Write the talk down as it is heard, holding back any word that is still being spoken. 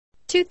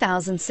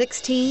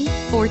2016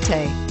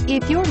 Forte.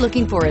 If you're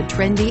looking for a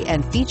trendy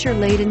and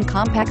feature-laden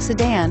compact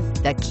sedan,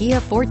 the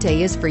Kia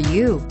Forte is for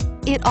you.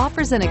 It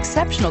offers an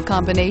exceptional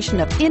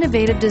combination of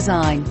innovative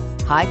design,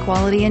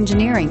 high-quality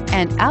engineering,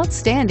 and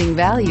outstanding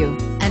value,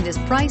 and is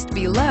priced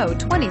below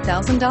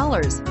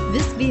 $20,000.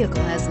 This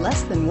vehicle has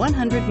less than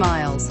 100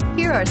 miles.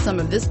 Here are some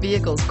of this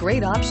vehicle's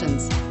great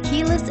options: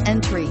 keyless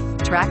entry,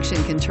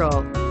 traction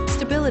control,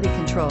 stability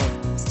control,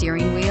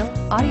 steering wheel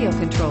audio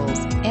controls,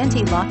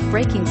 anti-lock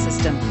braking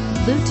system,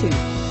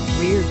 Bluetooth,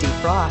 rear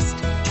defrost,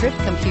 trip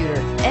computer,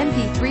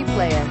 MP3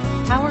 player,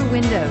 power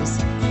windows.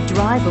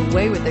 Drive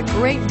away with a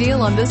great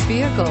deal on this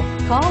vehicle.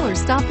 Call or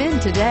stop in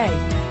today.